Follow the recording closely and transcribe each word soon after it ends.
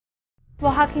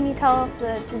Well, how can you tell if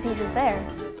the disease is there?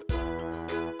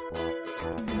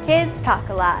 Kids talk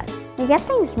a lot. We get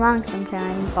things wrong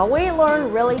sometimes. But we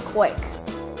learn really quick.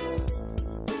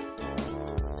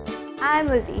 I'm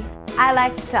Lizzy. I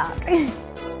like to talk.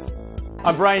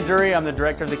 I'm Brian Dury. I'm the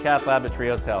director of the Cath Lab at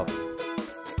Trios Health.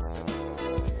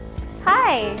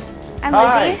 Hi, I'm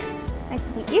Hi. Lizzy. Nice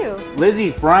to meet you.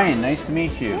 Lizzy, Brian, nice to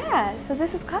meet you. Yeah, so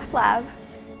this is Cath Lab.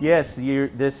 Yes,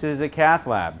 this is a Cath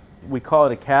Lab. We call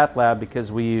it a Cath Lab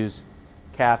because we use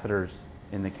catheters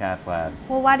in the Cath Lab.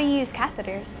 Well, why do you use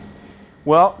catheters?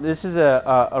 Well, this is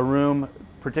a room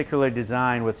particularly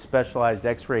designed with specialized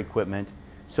X-ray equipment,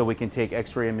 so we can take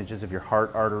X-ray images of your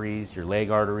heart arteries, your leg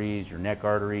arteries, your neck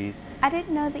arteries. I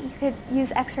didn't know that you could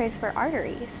use x-rays for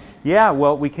arteries. Yeah,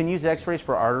 well, we can use X-rays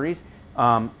for arteries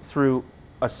through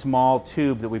a small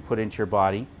tube that we put into your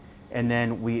body, and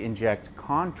then we inject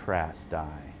contrast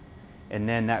dye. And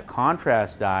then that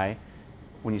contrast dye,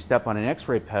 when you step on an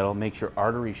X-ray pedal, makes your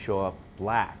arteries show up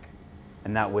black.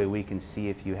 And that way we can see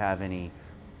if you have any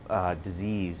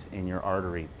disease in your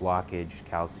artery, blockage,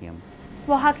 calcium.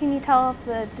 Well, how can you tell if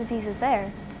the disease is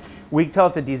there? We can tell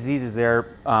if the disease is there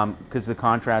because the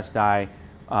contrast dye,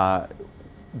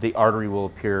 the artery will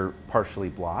appear partially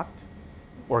blocked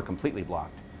or completely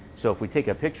blocked. So if we take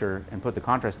a picture and put the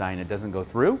contrast dye and it doesn't go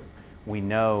through, we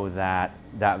know that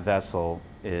that vessel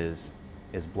is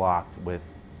blocked with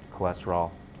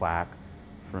cholesterol, plaque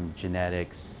from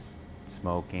genetics,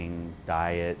 smoking,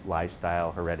 diet,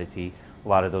 lifestyle, heredity. A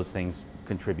lot of those things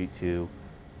contribute to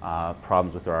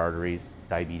problems with our arteries,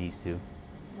 diabetes too.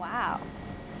 Wow.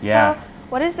 Yeah. So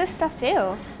what does this stuff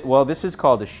do? Well, this is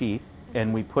called a sheath,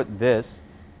 and we put this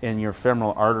in your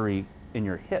femoral artery in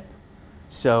your hip.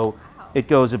 So it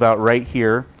goes about right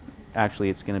here. Actually,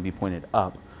 it's going to be pointed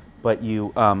up, but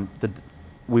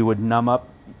we would numb up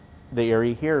the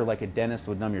area here like a dentist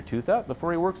would numb your tooth up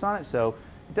before he works on it. So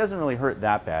it doesn't really hurt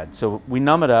that bad. So we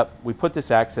numb it up. We put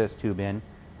this access tube in.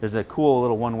 There's a cool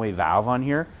little one-way valve on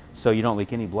here, so you don't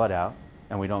leak any blood out,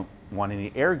 and we don't want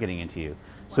any air getting into you.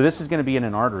 So this is going to be in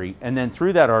an artery, and then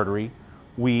through that artery,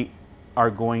 we are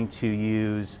going to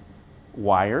use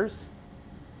wires,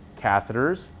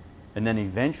 catheters, and then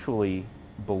eventually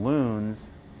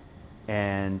balloons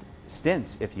and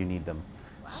stents if you need them.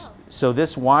 Wow. So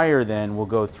this wire then will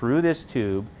go through this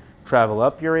tube, travel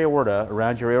up your aorta,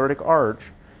 around your aortic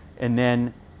arch, and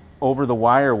then over the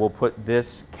wire we'll put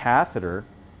this catheter,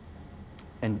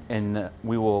 and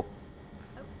we will,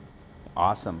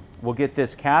 awesome. We'll get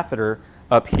this catheter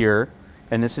up here,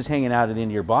 and this is hanging out at the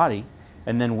end of your body,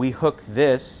 and then we hook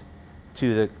this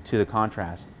to the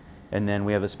contrast. And then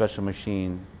we have a special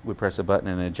machine, we press a button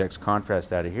and it ejects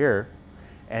contrast out of here,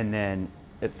 and then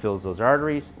it fills those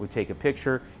arteries. We take a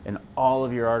picture, and all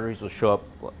of your arteries will show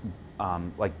up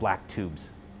like black tubes,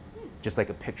 just like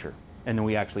a picture. And then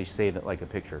we actually save it like a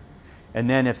picture. And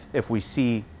then if we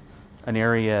see an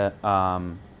area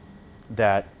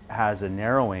that has a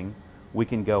narrowing, we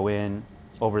can go in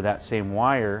over that same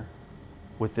wire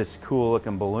with this cool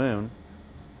looking balloon.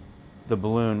 The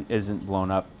balloon isn't blown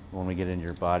up when we get into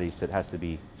your body, so it has to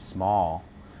be small.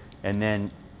 And then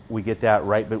we get that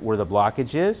right but where the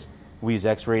blockage is. We use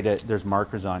X-ray there's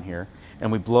markers on here,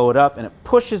 and we blow it up and it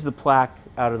pushes the plaque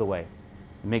out of the way.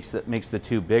 It makes the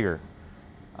tube bigger.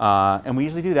 And we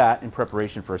usually do that in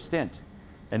preparation for a stent.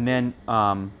 And then,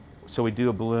 so we do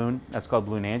a balloon, that's called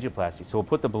balloon angioplasty. So we'll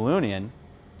put the balloon in,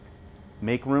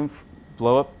 make room,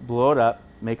 blow it up,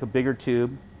 make a bigger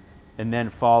tube, and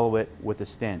then follow it with a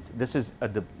stent. This is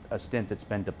a stent that's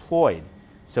been deployed,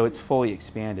 so it's fully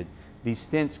expanded. These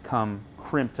stents come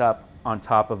crimped up on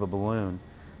top of a balloon,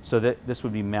 so that this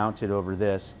would be mounted over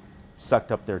this,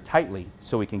 sucked up there tightly,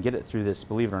 so we can get it through this,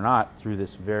 believe it or not, through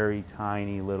this very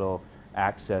tiny little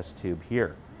access tube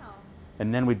here. Wow.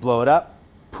 And then we blow it up,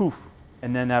 poof,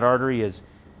 and then that artery is,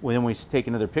 when we take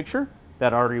another picture,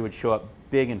 that artery would show up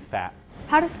big and fat.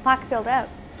 How does plaque build up?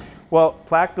 Well,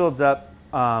 plaque builds up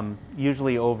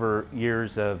usually over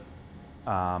years of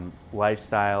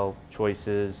lifestyle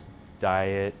choices,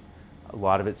 diet. A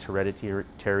lot of it's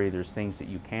hereditary. There's things that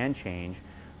you can change,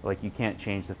 like you can't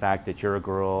change the fact that you're a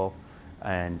girl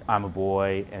and I'm a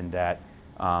boy, and that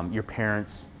your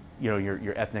parents,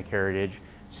 your ethnic heritage.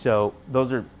 So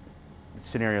those are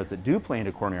scenarios that do play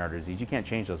into coronary artery disease. You can't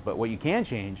change those, but what you can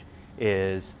change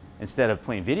is, instead of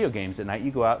playing video games at night,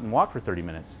 you go out and walk for 30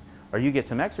 minutes, or you get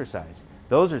some exercise.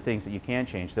 Those are things that you can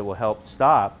change that will help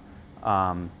stop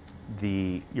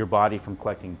your body from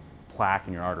collecting plaque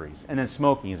in your arteries. And then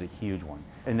smoking is a huge one.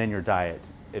 And then your diet.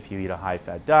 If you eat a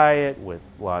high-fat diet with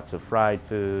lots of fried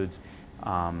foods,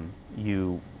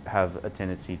 you have a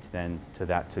tendency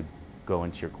to go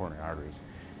into your coronary arteries.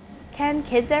 Can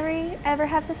kids ever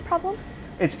have this problem?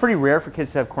 It's pretty rare for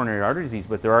kids to have coronary artery disease,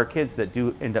 but there are kids that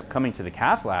do end up coming to the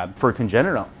Cath Lab for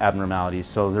congenital abnormalities.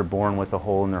 So they're born with a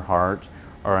hole in their heart,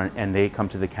 and they come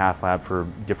to the Cath Lab for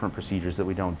different procedures that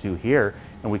we don't do here,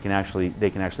 and they can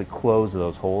actually close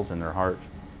those holes in their heart.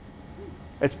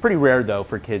 It's pretty rare, though,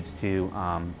 for kids to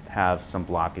have some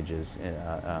blockages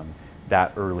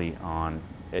that early on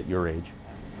at your age.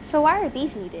 So why are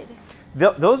these needed?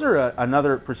 Those are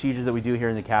another procedure that we do here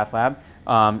in the Cath Lab.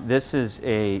 This is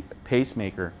a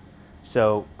pacemaker.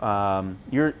 So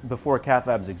before Cath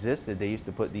Labs existed, they used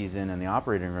to put these in the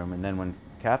operating room, and then when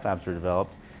Cath Labs were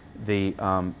developed, they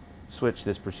switched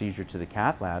this procedure to the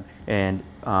Cath Lab, and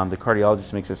the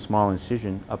cardiologist makes a small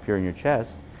incision up here in your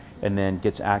chest and then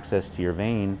gets access to your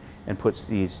vein and puts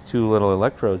these two little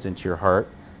electrodes into your heart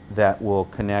that will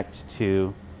connect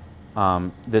to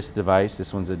this device.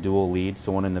 This one's a dual lead,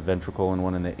 so one in the ventricle and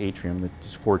one in the atrium.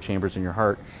 There's 4 chambers in your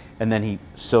heart, and then he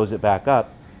sews it back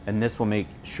up, and this will make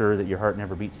sure that your heart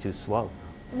never beats too slow.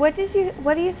 What do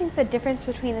you think the difference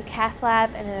between a cath lab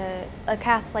and a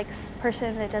cath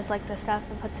person that does like the stuff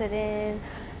and puts it in,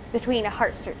 between a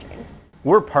heart surgeon?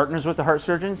 We're partners with the heart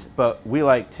surgeons, but we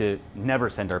like to never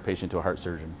send our patient to a heart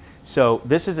surgeon. So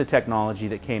this is a technology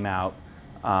that came out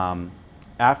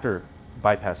after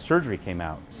bypass surgery came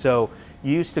out. So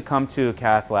you used to come to a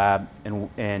cath lab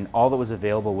and all that was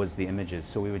available was the images.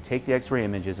 So we would take the x-ray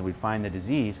images and we'd find the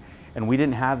disease, and we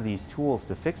didn't have these tools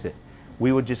to fix it.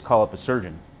 We would just call up a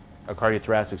surgeon, a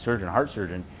cardiothoracic surgeon, a heart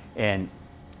surgeon, and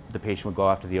the patient would go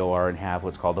off to the OR and have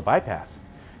what's called a bypass.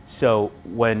 So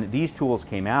when these tools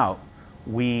came out,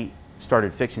 we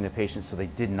started fixing the patients so they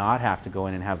did not have to go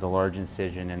in and have the large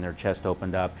incision and their chest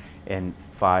opened up and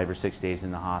 5 or 6 days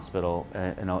in the hospital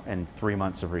and 3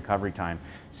 months of recovery time.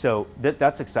 So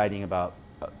that's exciting about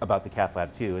the Cath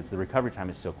Lab too, is the recovery time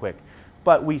is so quick.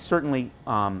 But we certainly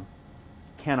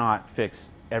cannot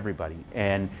fix everybody.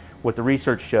 And what the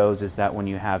research shows is that when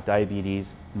you have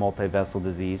diabetes, multi-vessel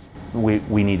disease,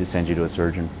 we need to send you to a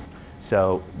surgeon.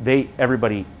 So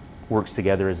everybody works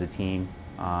together as a team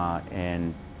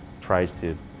and tries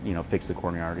to fix the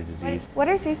coronary artery disease. What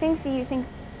are 3 things that you think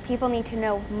people need to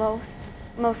know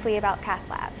mostly about cath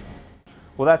labs?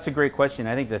 Well, that's a great question.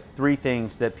 I think the 3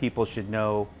 things that people should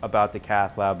know about the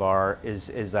Cath Lab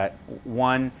is that,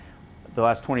 one, the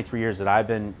last 23 years that I've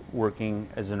been working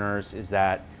as a nurse, is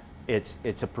that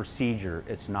it's a procedure,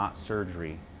 it's not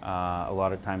surgery. A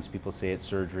lot of times people say it's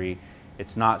surgery.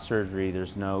 It's not surgery.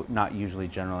 There's not usually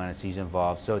general anesthesia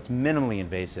involved, so it's minimally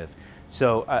invasive.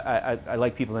 So I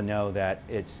like people to know that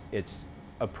it's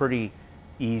a pretty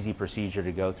easy procedure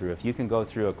to go through. If you can go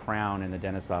through a crown in the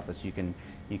dentist's office, you can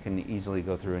easily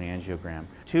go through an angiogram.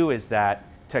 2 is that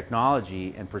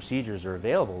technology and procedures are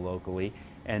available locally,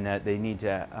 and that they need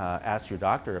to ask your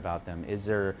doctor about them. Is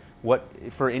there,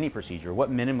 for any procedure,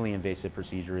 what minimally invasive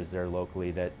procedure is there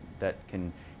locally that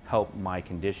can help my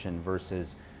condition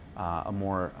versus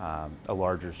a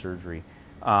larger surgery?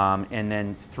 And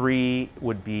then 3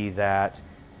 would be that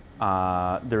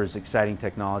there's exciting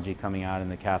technology coming out in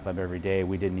the Cath Lab every day.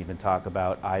 We didn't even talk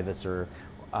about IVUS,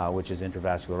 which is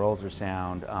intravascular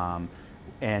ultrasound.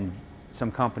 And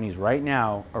some companies right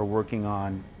now are working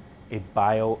on a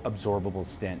bioabsorbable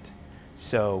stent.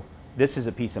 So this is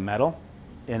a piece of metal.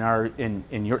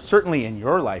 Certainly in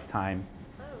your lifetime,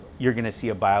 you're going to see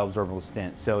a bioabsorbable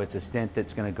stent. So it's a stent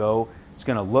that's going to go, it's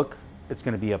going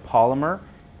to be a polymer,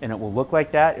 and it will look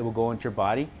like that. It will go into your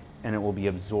body, and it will be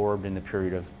absorbed in the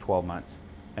period of 12 months.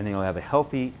 And then you'll have a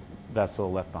healthy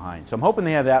vessel left behind. So I'm hoping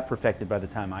they have that perfected by the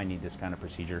time I need this kind of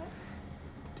procedure.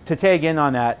 To tag in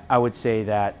on that, I would say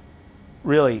that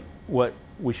really what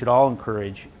we should all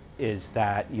encourage is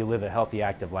that you live a healthy,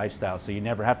 active lifestyle so you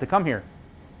never have to come here.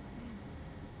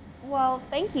 Well,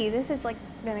 thank you. This has been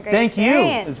a great Thank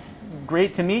experience. you. It was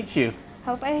great to meet you.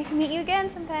 Hope I can meet you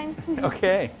again sometime.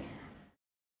 Okay.